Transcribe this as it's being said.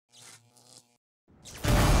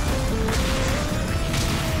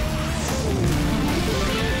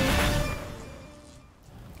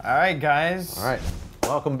right, guys. All right,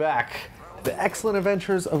 welcome back. The Excellent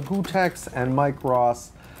Adventures of Gootecks and Mike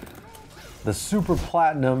Ross. The Super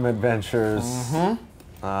Platinum Adventures.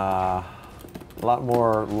 A lot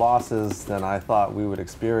more losses than I thought we would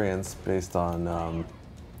experience based on, I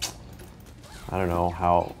don't know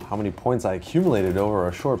how many points I accumulated over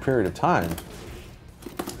a short period of time.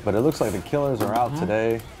 But it looks like the killers are out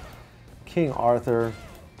today. King Arthur.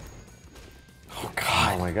 Oh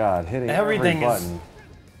God! Oh my God! Hitting everything every button.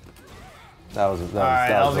 That was a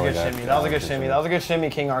good shimmy. That was a good shimmy. That was a good shimmy,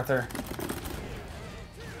 King Arthur.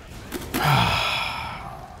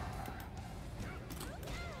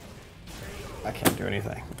 I can't do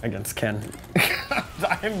anything against Ken.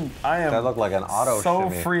 I am. That looked like an auto so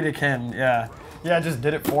shimmy. free to Ken. Yeah. Yeah. I just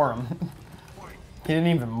did it for him. He didn't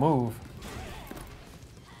even move.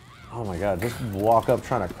 Oh my God! Just walk up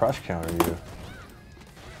trying to crush counter you.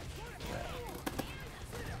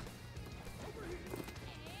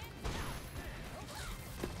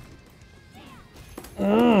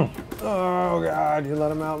 Oh God! You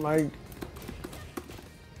let him out, Mike.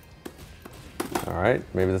 All right.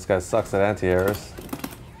 Maybe this guy sucks at anti-airs.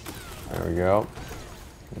 There we go.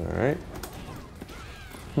 All right.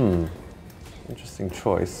 Interesting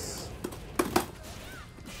choice.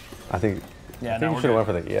 I think. Yeah, I think you should have went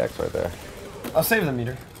for the EX right there. I'll save the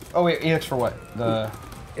meter. Oh wait, EX for what? The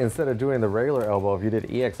instead of doing the regular elbow, if you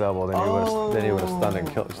did EX elbow, then you would have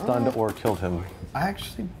stunned or killed him. I'm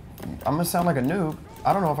gonna sound like a noob.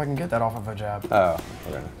 I don't know if I can get that off of a jab. Oh,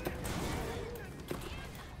 okay.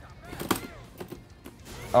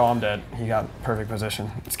 Oh, I'm dead. He got perfect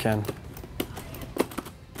position. It's Ken.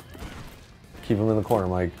 Keep him in the corner,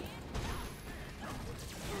 Mike.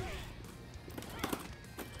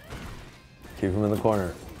 Keep him in the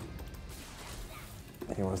corner.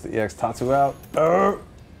 He wants the EX Tatsu out.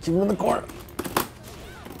 Keep him in the corner.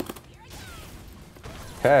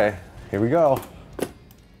 Okay, here we go.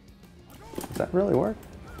 Does that really work?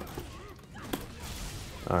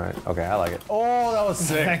 All right, okay, I like it. Oh, that was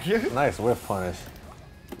sick. Thank you. Nice whiff punish.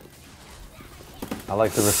 I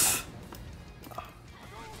like the risk.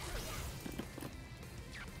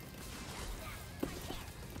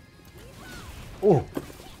 Oh.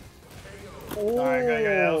 Alright,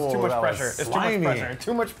 that was too much pressure. It's too much slimy. pressure.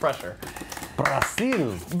 Too much pressure.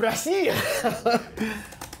 Brazil. Brazil.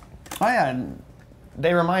 Oh yeah,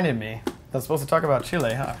 they reminded me. I was supposed to talk about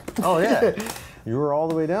Chile, huh? Oh yeah. You were all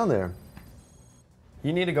the way down there.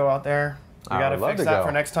 You need to go out there. You gotta fix that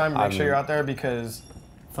for next time. Make sure you're out there because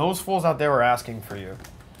those fools out there were asking for you.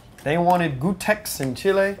 They wanted Gootecks in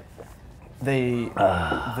Chile. The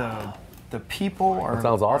people are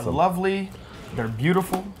lovely. They're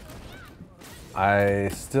beautiful. I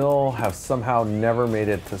still have somehow never made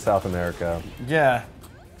it to South America. Yeah.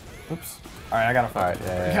 Oops. All right, I gotta fight. All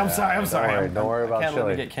right, yeah, I'm sorry. I'm sorry. Don't worry about Chile. I can't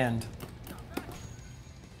let me get canned.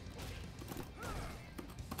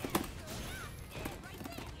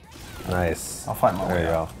 Nice. I'll fight my way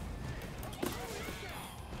out. There you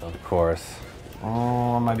go. Of course.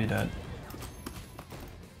 Oh, I might be dead.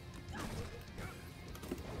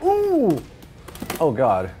 Ooh! Oh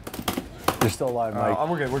God. You're still alive, Mike.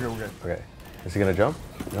 We're good. We're good. We're good. Okay. Is he gonna jump?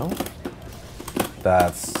 No.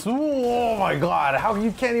 That's. Oh my God! How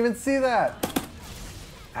you can't even see that?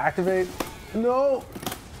 Activate. No.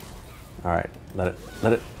 All right. Let it.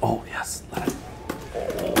 Let it. Oh yes. Let it.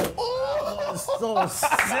 Oh, so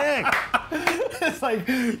sick. It's like.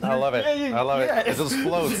 I love it. I love it. It just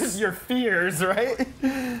floats. Your fears, right?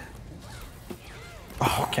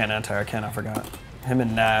 Oh, Ken anti-air. Ken, I forgot. Him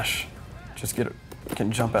and Nash just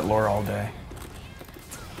can jump at Laura all day.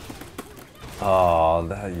 Oh,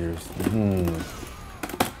 that you're.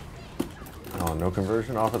 Oh, no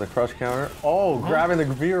conversion off of the crush counter. Oh, grabbing the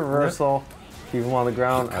V reversal. Keep him on the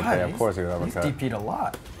ground. God, okay, of course he would He's uppercut. DP'd a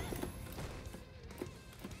lot.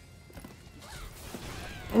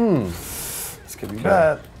 This could be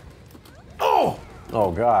bad. Oh!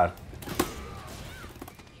 Oh, God.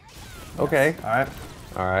 Okay. All right.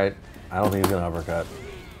 All right. I don't think he's going to uppercut.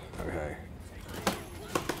 Okay.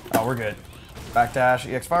 Oh, we're good.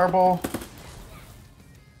 Backdash, EX Fireball.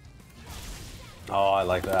 Oh, I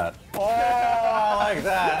like that. Oh, I like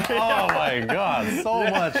that. Oh, my God. So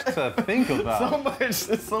much to think about. So much.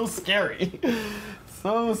 It's so scary.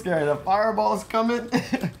 So scary. The Fireball's coming.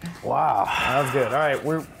 Wow. That was good. All right.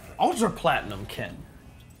 We're Ultra Platinum, Ken.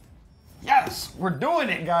 Yes, we're doing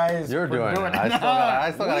it, guys. You're doing it.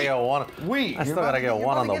 I still gotta get one. I still gotta get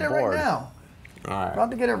one on the board. Right now. All right.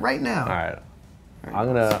 About to get it right now. All right. I'm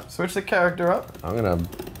gonna switch the character up. I'm gonna.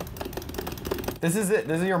 This is it.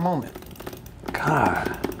 This is your moment.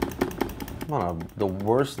 God. I'm on the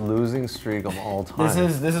worst losing streak of all time.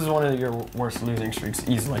 This is one of your worst losing streaks,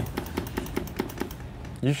 easily.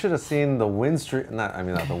 You should have seen the win streak. Not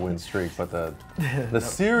the win streak, but the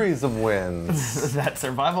series of wins. That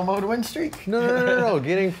survival mode win streak? No.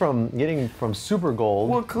 Getting from super gold.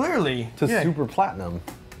 Well, clearly to super platinum.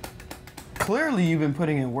 Clearly, you've been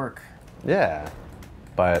putting in work. Yeah,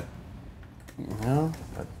 but no,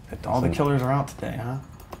 all the killers are out today, huh?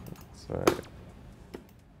 That's right.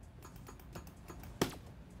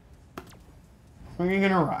 Who are you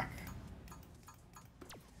gonna rock?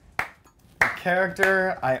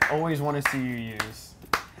 Character I always want to see you use.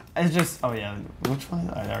 It's just, oh yeah, which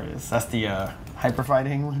one? Oh, there it is. That's the hyper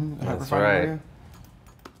fighting one. That's right.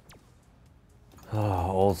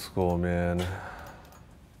 Oh, old school, man.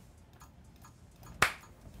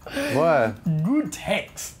 What?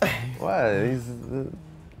 Gootecks. What? He's. There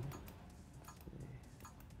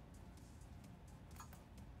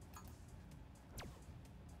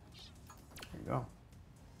you go.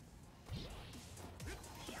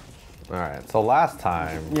 All right. So last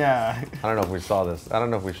time. Yeah. I don't know if we saw this. I don't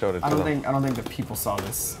know if we showed it. I don't think the people saw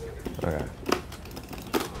this. Okay.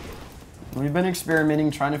 We've been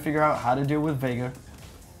experimenting, trying to figure out how to deal with Vega.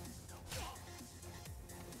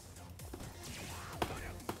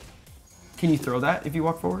 Can you throw that if you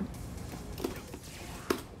walk forward?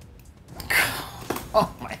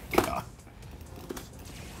 Oh my god.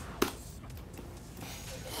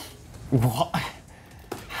 What?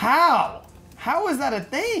 How? How is that a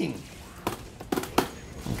thing?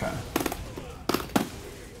 Okay.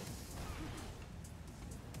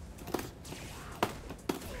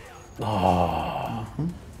 Oh. Mm-hmm.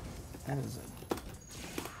 That is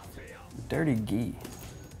a dirty gi.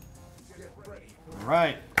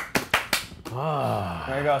 Right.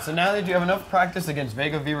 There you go. So now that you have enough practice against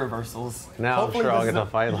Vega V reversals, now I'm sure I'll get to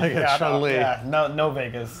fight like a Chun-Li. Yeah, no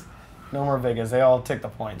Vegas. No more Vegas. They all tick the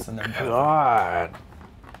points and they're done. God.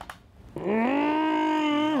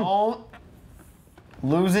 Don't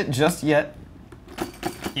lose it just yet.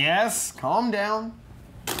 Yes, calm down.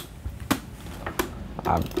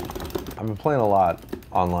 I've been playing a lot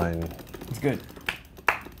online. It's good.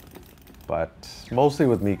 But mostly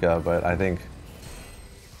with Mika, but I think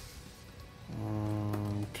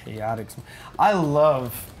chaotic. I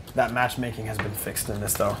love that matchmaking has been fixed in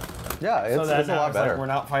this though. Yeah, it's a lot better. Like we're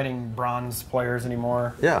not fighting bronze players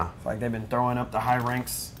anymore. Yeah. It's like they've been throwing up the high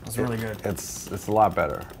ranks. It's really good. It's a lot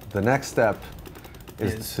better. The next step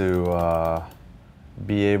is to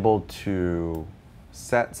be able to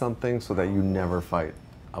set something so that you never fight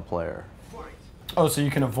a player. Oh, so you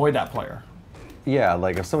can avoid that player. Yeah,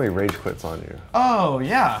 like if somebody rage quits on you. Oh,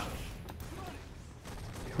 yeah.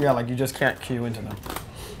 Yeah, like you just can't queue into them.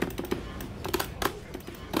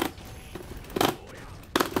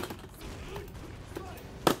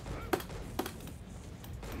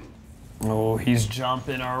 Oh, he's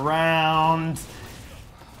jumping around.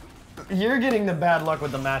 You're getting the bad luck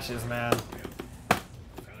with the matches, man.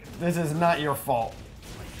 This is not your fault.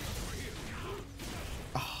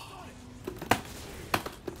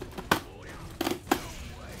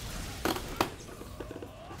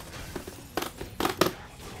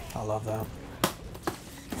 I love that.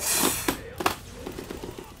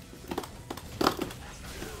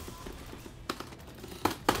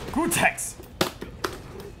 Gootecks!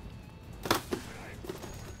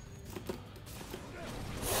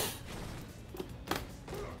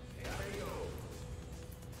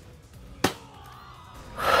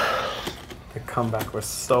 The comeback was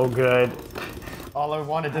so good. All I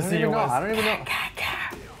wanted to see was... I don't even know.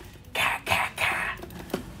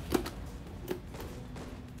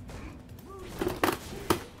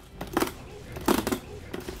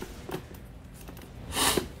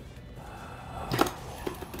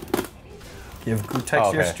 Give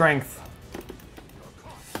Gootecks your strength.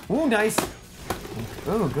 Ooh, nice.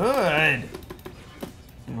 Ooh, good.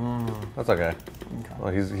 That's okay.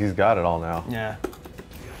 Well, he's got it all now. Yeah.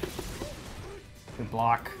 Good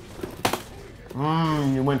block.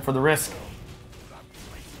 You went for the risk.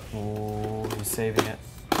 Oh, he's saving it.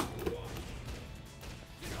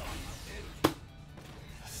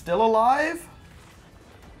 Still alive?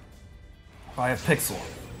 By a pixel.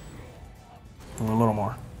 A little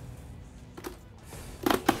more.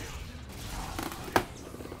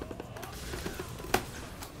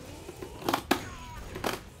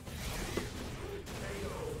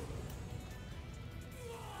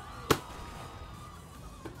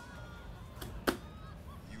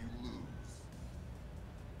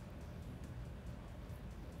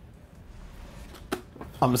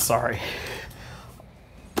 I'm sorry.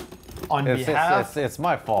 It's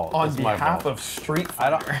my fault. On behalf of Street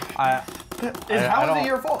Fighter. How is it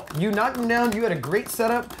your fault? You knocked him down. You had a great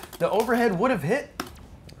setup. The overhead would have hit.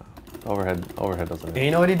 Overhead doesn't hit. And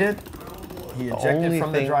you know what he did? He ejected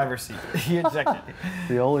from the driver's seat. He ejected.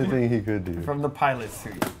 The only thing he could do. From the pilot's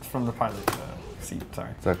seat. From the pilot's seat. Sorry.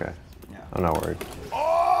 It's okay. Yeah. I'm not worried.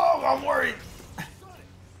 Oh, I'm worried.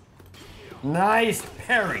 Nice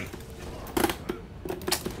parry.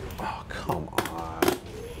 Oh, come on.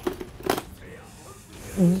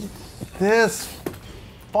 This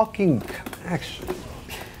fucking connection.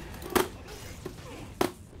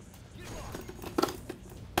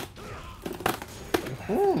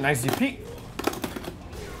 Ooh, nice DP.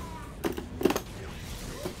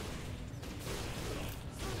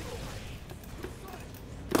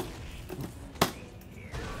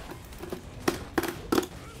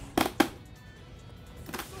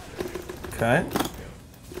 Okay.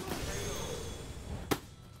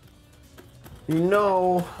 You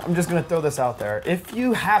know, I'm just gonna throw this out there. If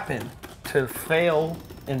you happen to fail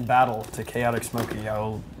in battle to Chaotic Smokey,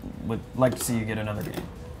 would like to see you get another game.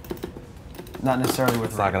 Not necessarily with.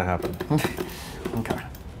 It's not gonna happen. Okay.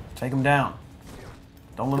 Take him down.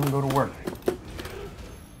 Don't let him go to work.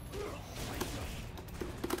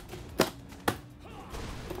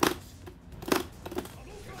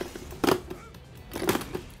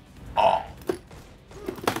 Oh.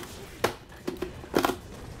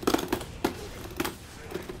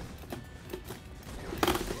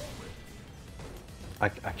 I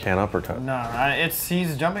can't uppercut. No,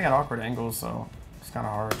 he's jumping at awkward angles, so it's kind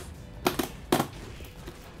of hard.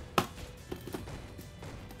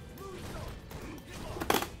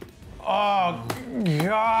 Oh,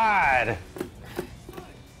 God.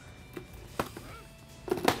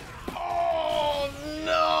 Oh,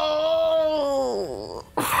 no.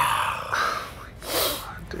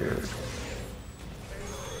 Dude.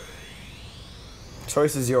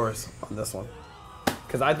 Choice is yours on this one.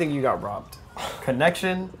 Because I think you got robbed.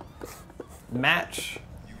 Connection, match,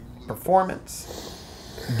 performance,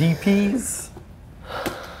 DPs.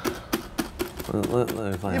 Let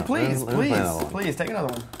me play please, take another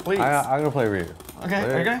one. Please. I'm gonna play Ryu.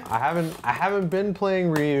 Okay. I haven't been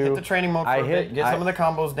playing Ryu. Hit the training mode for a bit. Get some of the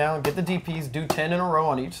combos down. Get the DPs. Do 10 in a row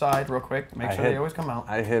on each side real quick. Make sure they always come out.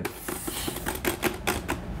 I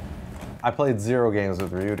played 0 games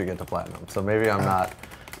with Ryu to get to platinum, so maybe I'm not.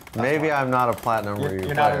 Maybe I'm not a platinum Ryu player.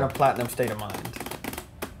 You're not in a platinum state of mind.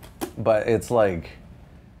 But it's like,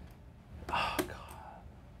 oh God,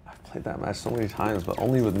 I've played that match so many times, but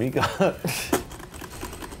only with Mika.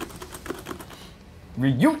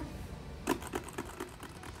 Ryu.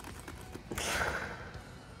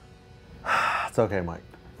 It's okay, Mike.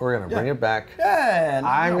 We're gonna bring it back. Yeah,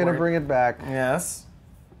 I'm gonna bring it back. Yes.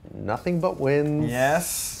 Nothing but wins.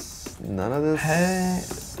 Yes. None of this. Hey,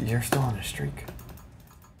 you're still on a streak.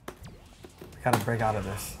 We gotta break out of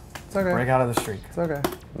this. It's okay. Break out of the streak. It's okay.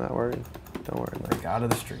 Not worried. Don't worry. Break out of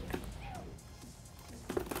the streak.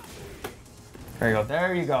 There you go.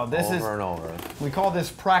 There you go. This is over and over. We call this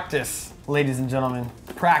practice, ladies and gentlemen.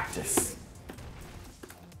 Practice.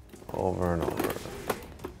 Over and over.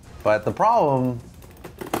 But the problem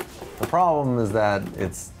is that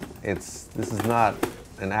this is not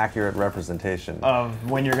an accurate representation of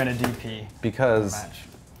when you're gonna DP. Because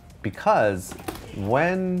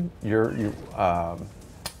when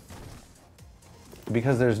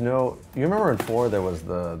because there's no, you remember in 4 there was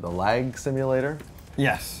the lag simulator?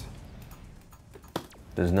 Yes.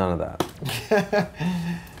 There's none of that.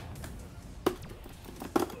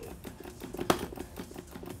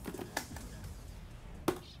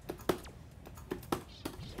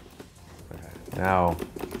 Okay. Now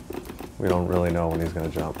we don't really know when he's gonna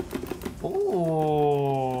jump. Ooh.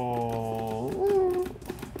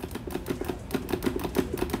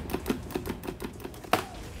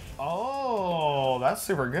 Oh, that's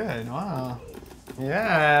super good. Wow.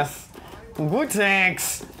 Yes.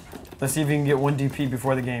 Gootecks. Let's see if you can get 1 DP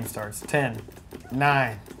before the game starts. 10,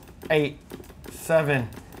 9, 8, 7,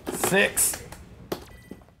 6.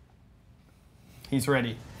 He's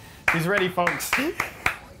ready. He's ready, folks.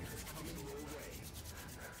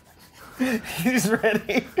 He's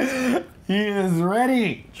ready. He is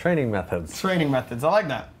ready. Training methods. Training methods. I like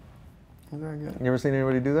that. Very good. You ever seen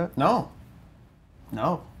anybody do that? No.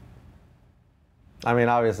 No. I mean,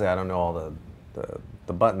 obviously, I don't know all the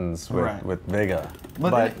buttons with Vega,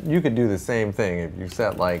 but you could do the same thing if you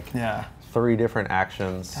set like 3 different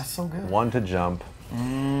actions. That's so good. 1 to jump.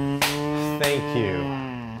 Thank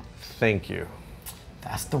you. Thank you.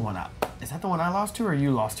 That's the one. Is that the one I lost to, or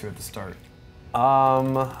you lost to at the start?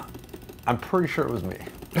 I'm pretty sure it was me.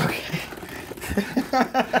 Okay.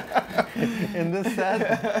 In this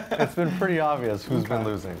set, it's been pretty obvious who's been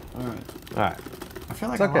losing. All right. All right. feel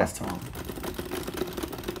like I lost to him.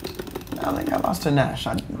 I think I lost to Nash.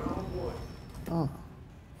 Oh.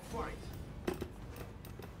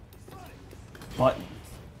 What?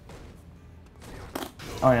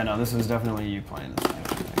 Oh yeah, no, this was definitely you playing this thing.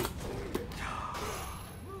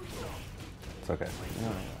 It's okay.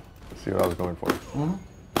 See what I was going for. Mm-hmm.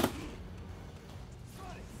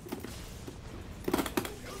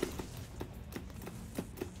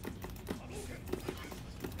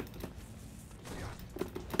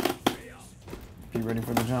 Be ready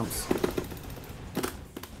for the jumps.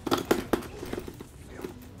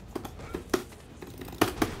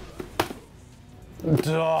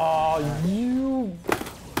 Oh, you.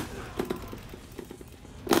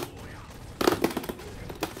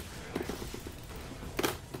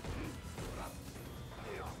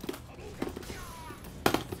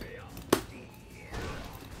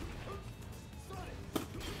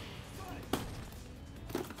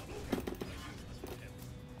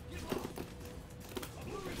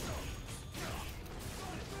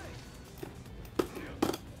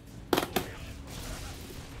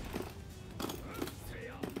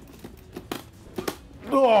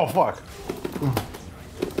 Oh, fuck.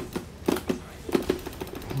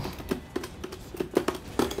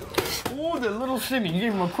 Oh, the little shimmy. You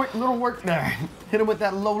gave him a quick little work there. Hit him with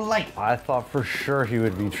that low light. I thought for sure he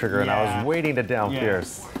would be triggering. Yeah. I was waiting to down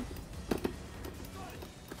Pierce.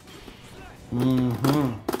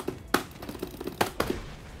 Mm-hmm.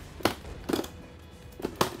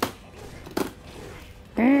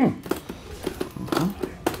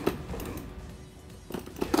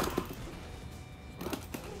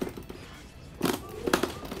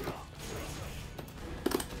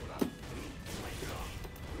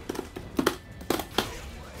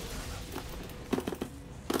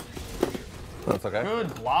 That's okay.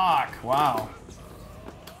 Good block. Wow.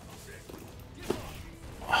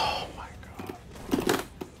 Oh my god.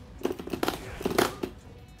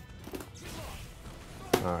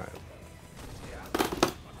 Alright.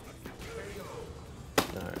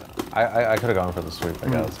 I could have gone for the sweep, I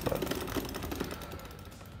guess, but.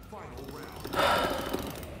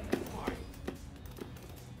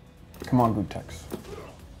 Come on, Gootecks.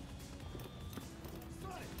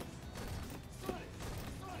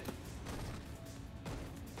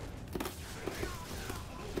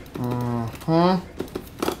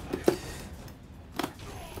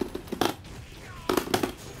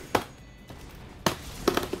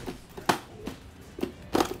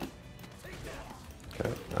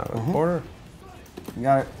 Okay, out of order. We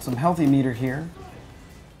got some healthy meter here.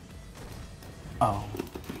 Oh.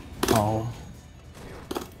 Oh.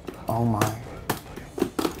 Oh my.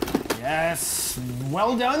 Yes.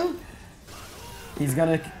 Well done. He's got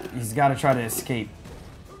to try to escape.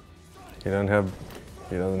 He doesn't have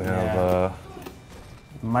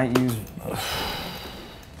might use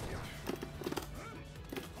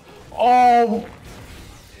Oh!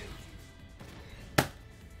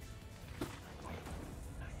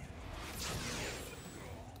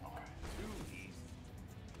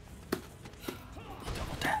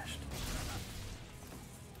 Double dashed.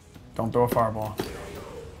 Don't throw a fireball.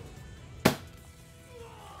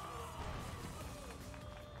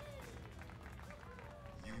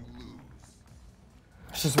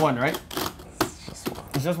 It's just one, right?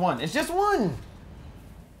 It's just one. It's just one!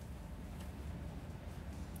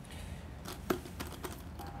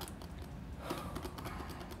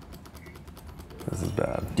 This is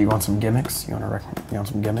bad. Do you want some gimmicks? You want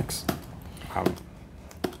some gimmicks?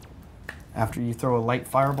 After you throw a light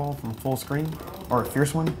fireball from full screen, or a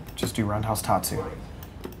fierce one, just do Roundhouse Tatsu.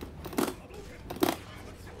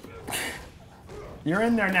 You're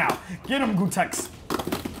in there now. Get him, Gootecks.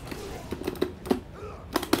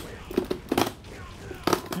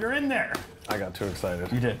 You're in there. I got too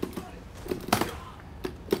excited. You did.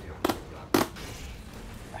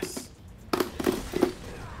 Yes.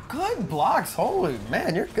 Good blocks. Holy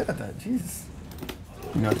man, you're good at that. Jesus.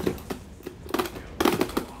 You know what to do.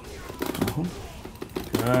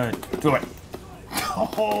 Good. Do it.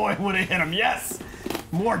 Oh, it would have hit him. Yes.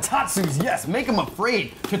 More Tatsus. Yes. Make him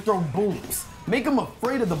afraid to throw booms. Make him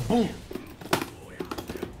afraid of the boom.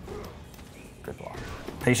 Good block.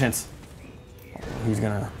 Patience. He's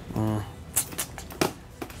gonna.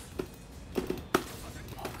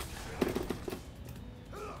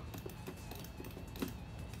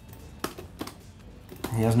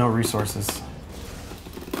 He has no resources.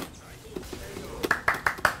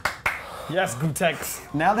 Yes,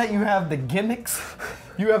 Gootecks. Now that you have the gimmicks,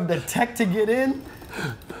 you have the tech to get in,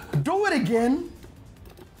 do it again.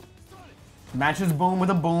 Matches boom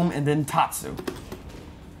with a boom and then Tatsu.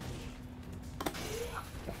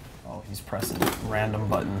 Oh, he's pressing random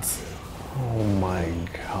buttons. Oh my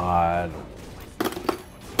god.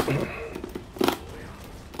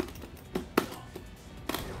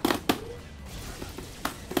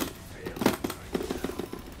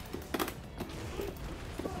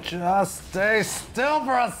 Just stay still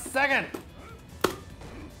for a second. I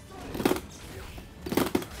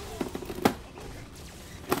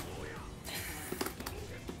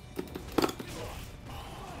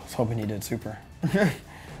was hoping he did super.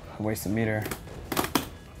 Wasted meter.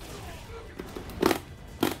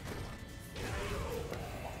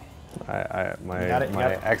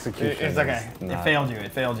 My execution. It's okay. It failed you.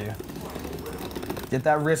 It failed you. Get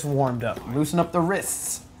that wrist warmed up. Loosen up the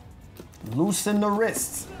wrists. Loosen the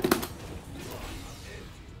wrists.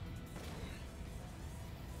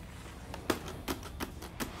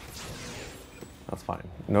 That's fine.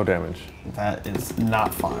 No damage. That is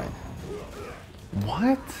not fine.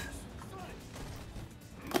 What?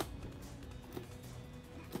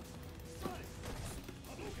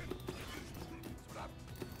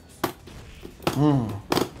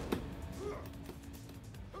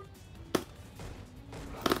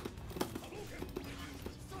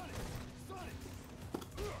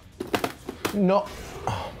 No.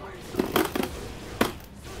 Oh my.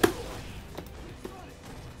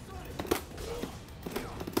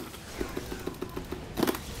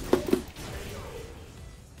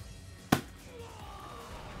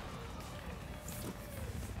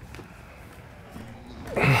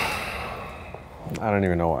 I don't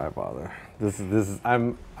even know why I bother. This is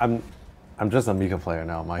I'm just a Mika player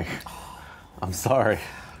now, Mike. I'm sorry.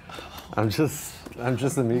 I'm just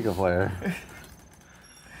a Mika player.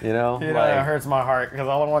 You know, like, it hurts my heart because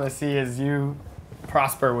all I want to see is you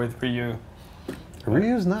prosper with Ryu.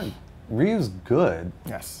 Ryu's good.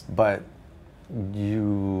 Yes. But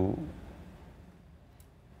Ryu's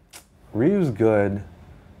good,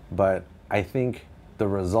 but I think the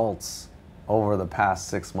results over the past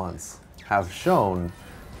 6 months have shown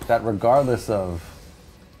that regardless of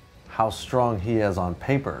how strong he is on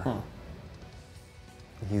paper,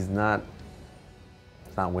 he's not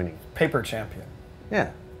winning. Paper champion. Yeah.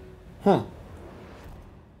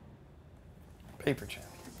 Paper champion.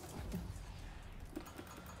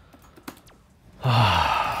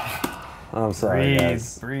 I'm sorry,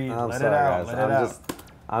 guys. Breathe. I'm Let sorry, it out. guys. Let it out.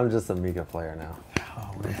 I'm just a Mika player now.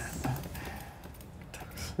 Oh man.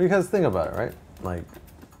 Because think about it, right? Like,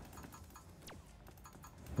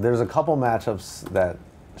 there's a couple matchups that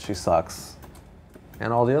she sucks,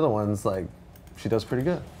 and all the other ones, like, she does pretty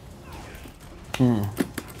good.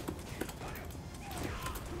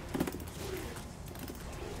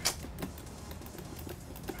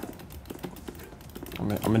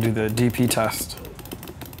 I'm gonna do the DP test.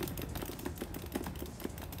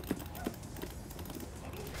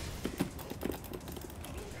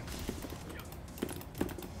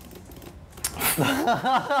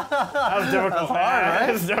 That was difficult. That's hard, right?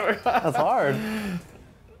 That's difficult. That's hard.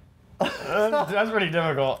 That's pretty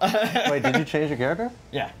difficult. Wait, did you change your character?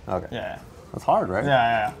 Yeah. Okay. Yeah. That's hard, right?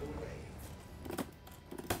 Yeah.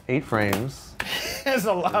 8 frames. There's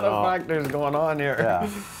a lot of factors going on here. Yeah.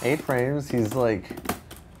 8 frames. He's like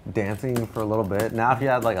dancing for a little bit. Now, if you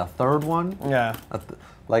had like a third one. Yeah.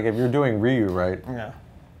 Like if you're doing Ryu, right? Yeah.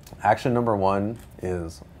 Action number 1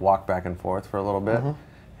 is walk back and forth for a little bit.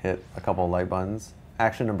 Hit a couple of light buttons.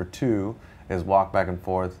 Action number 2 is walk back and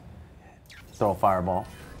forth, throw a fireball.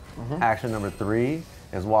 Action number 3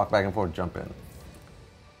 is walk back and forth, jump in.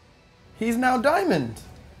 He's now Diamond.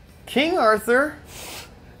 King Arthur.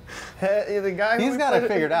 The guy He's got it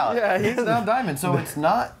figured out. Yeah, he's now Diamond. So it's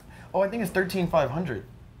not. Oh, I think it's 13,500,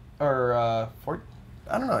 or 4.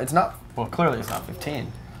 I don't know. It's not. Well, clearly it's not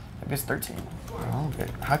 15. Maybe it's 13. Oh, okay.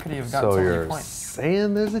 How could he have gotten so many points?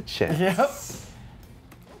 Saying there's a chance. Yep.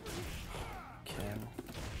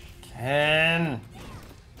 Ken.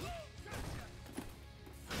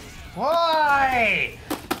 Why?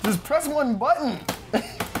 Just press one button.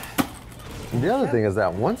 The other thing is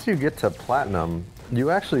that once you get to platinum, you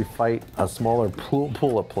actually fight a smaller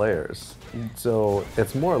pool of players. So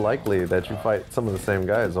it's more likely that you fight some of the same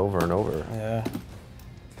guys over and over. Yeah.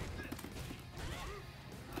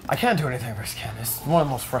 I can't do anything versus Ken. It's one of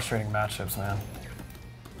the most frustrating matchups, man.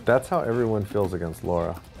 That's how everyone feels against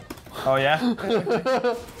Laura. Oh, yeah?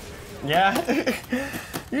 Yeah?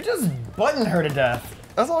 You just button her to death.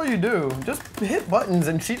 That's all you do. Just hit buttons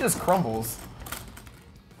and she just crumbles.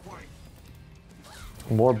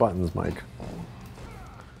 More buttons, Mike.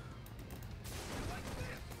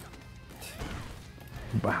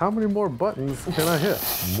 But how many more buttons can I hit?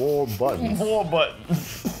 More buttons. More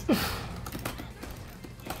buttons.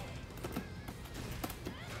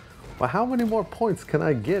 But how many more points can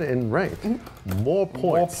I get in rank? More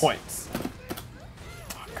points. More points.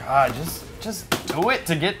 God, just do it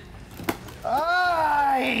to get.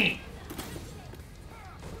 Ay!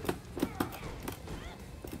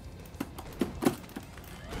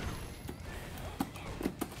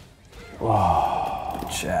 Oh,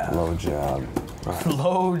 jab. Low jab. Right.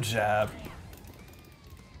 Low jab.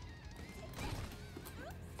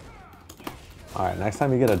 All right, next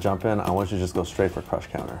time you get a jump in, I want you to just go straight for crush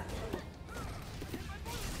counter.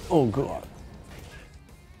 Oh, God.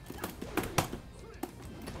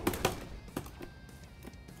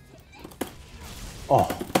 Oh,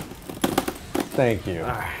 thank you.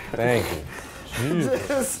 Thank you.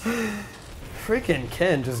 This freaking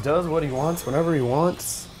Ken just does what he wants whenever he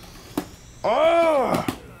wants. Oh!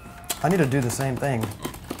 I need to do the same thing.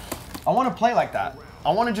 I want to play like that.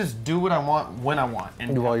 I want to just do what I want when I want.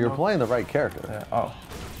 And well, you're playing the right character. Yeah. Oh.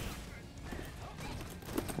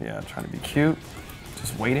 Yeah, trying to be cute.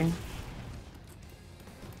 Just waiting.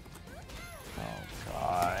 Oh,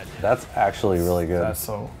 God. That's actually really good. That's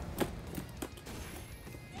so...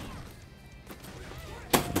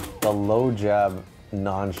 The low jab,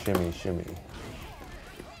 non-shimmy shimmy.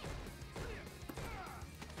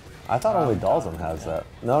 I thought only Dalsum has that.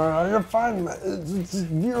 No, you're fine. It's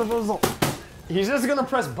universal. He's just gonna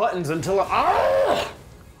press buttons until ah!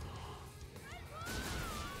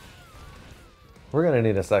 We're gonna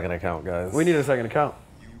need a second account, guys. We need a second account.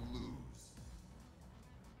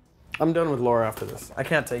 I'm done with lore after this. I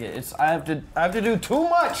can't take it. I have to do too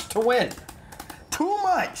much to win. Too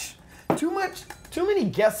much. Too many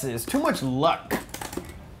guesses. Too much luck.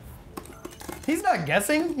 He's not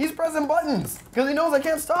guessing. He's pressing buttons because he knows I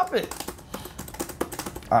can't stop it.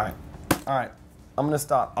 All right. I'm gonna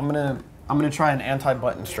stop. I'm gonna try an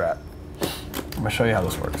anti-button strat. I'm gonna show you how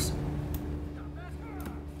this works.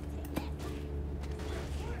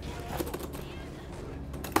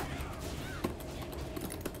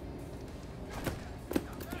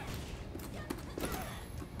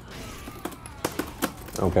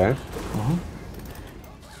 Okay.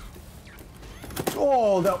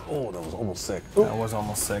 Oh, that was almost sick. Ooh. That was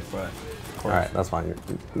almost sick, but of course. All right, that's fine.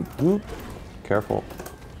 Careful.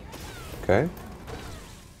 Okay.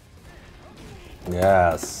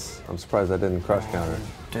 Yes. I'm surprised I didn't crush counter.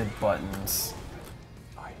 Did buttons.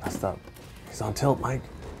 Oh, he messed up. He's on tilt, Mike.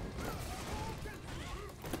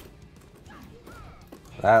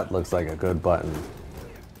 That looks like a good button.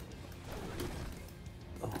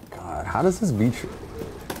 Oh, God. How does this beat you?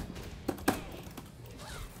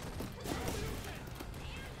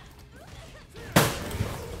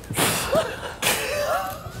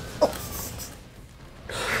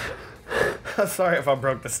 I'm sorry if I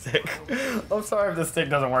broke the stick. I'm sorry if the stick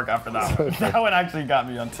doesn't work after that one. That one actually got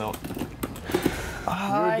me on tilt.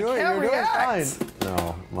 You're doing fine.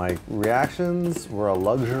 No, Mike, reactions were a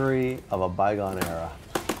luxury of a bygone era.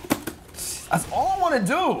 That's all I want to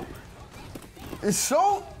do. It's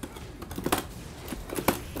so...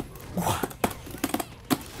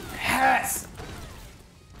 Yes!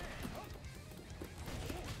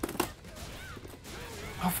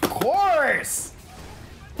 Of course!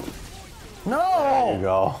 No! There you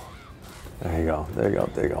go. There you go. There you go.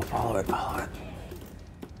 There you go. Follow it. Follow it.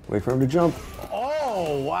 Wait for him to jump.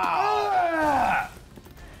 Oh, wow. Ah!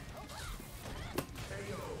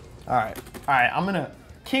 All right. I'm going to...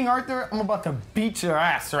 King Arthur, I'm about to beat your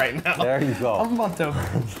ass right now. There you go. I'm about to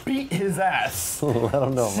beat his ass. Let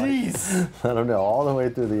him know, Mike. Jeez. Let him know all the way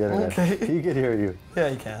through the internet. Okay. He can hear you. Yeah,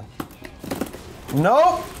 he can.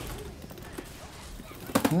 Nope.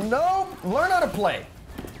 Nope. Learn how to play.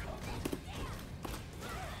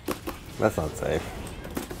 That's not safe.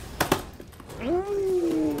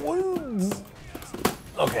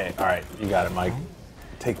 Okay, all right. You got it, Mike.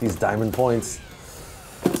 Take these diamond points.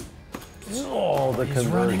 Oh, the He's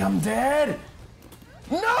running. I'm dead.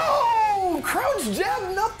 No! Crouch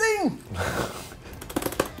jab, nothing.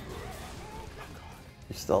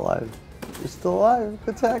 You're still alive. You're still alive.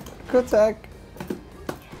 Good tech. Good tech.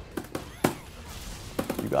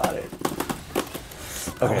 You got it.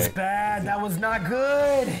 That was bad. That was not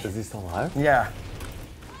good. Is he still alive? Yeah.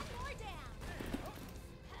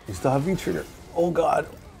 You still have V-trigger. Oh, God.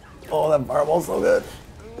 Oh, that fireball's so good.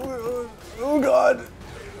 Oh, God.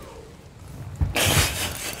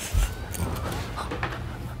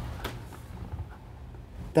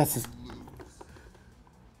 That's just...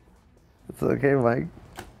 It's okay, Mike.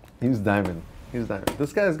 Use diamond. Use diamond.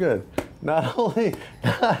 This guy's good. Not only...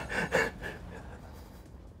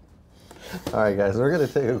 All right, guys, we're going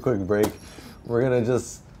to take a quick break. We're going to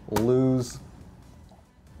just lose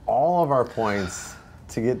all of our points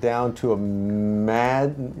to get down to a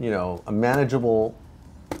manageable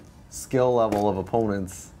skill level of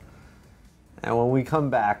opponents. And when we come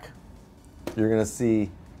back, you're going to see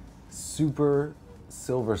super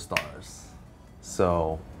silver stars.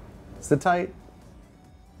 So sit tight.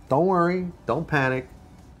 Don't worry. Don't panic.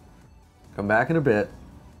 Come back in a bit.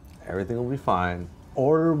 Everything will be fine.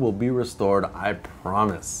 Order will be restored, I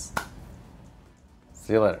promise.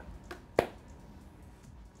 See you later.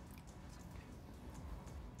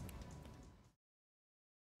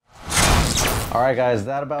 All right, guys,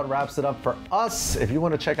 that about wraps it up for us. If you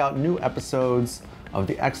want to check out new episodes of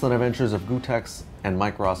The Excellent Adventures of Gootecks and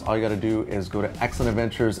Mike Ross, all you got to do is go to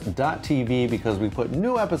excellengadventures.tv because we put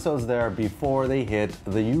new episodes there before they hit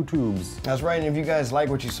the YouTubes. That's right, and if you guys like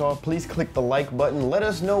what you saw, please click the like button. Let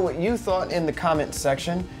us know what you thought in the comments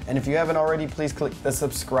section. And if you haven't already, please click the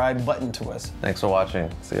subscribe button to us. Thanks for watching.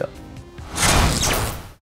 See ya.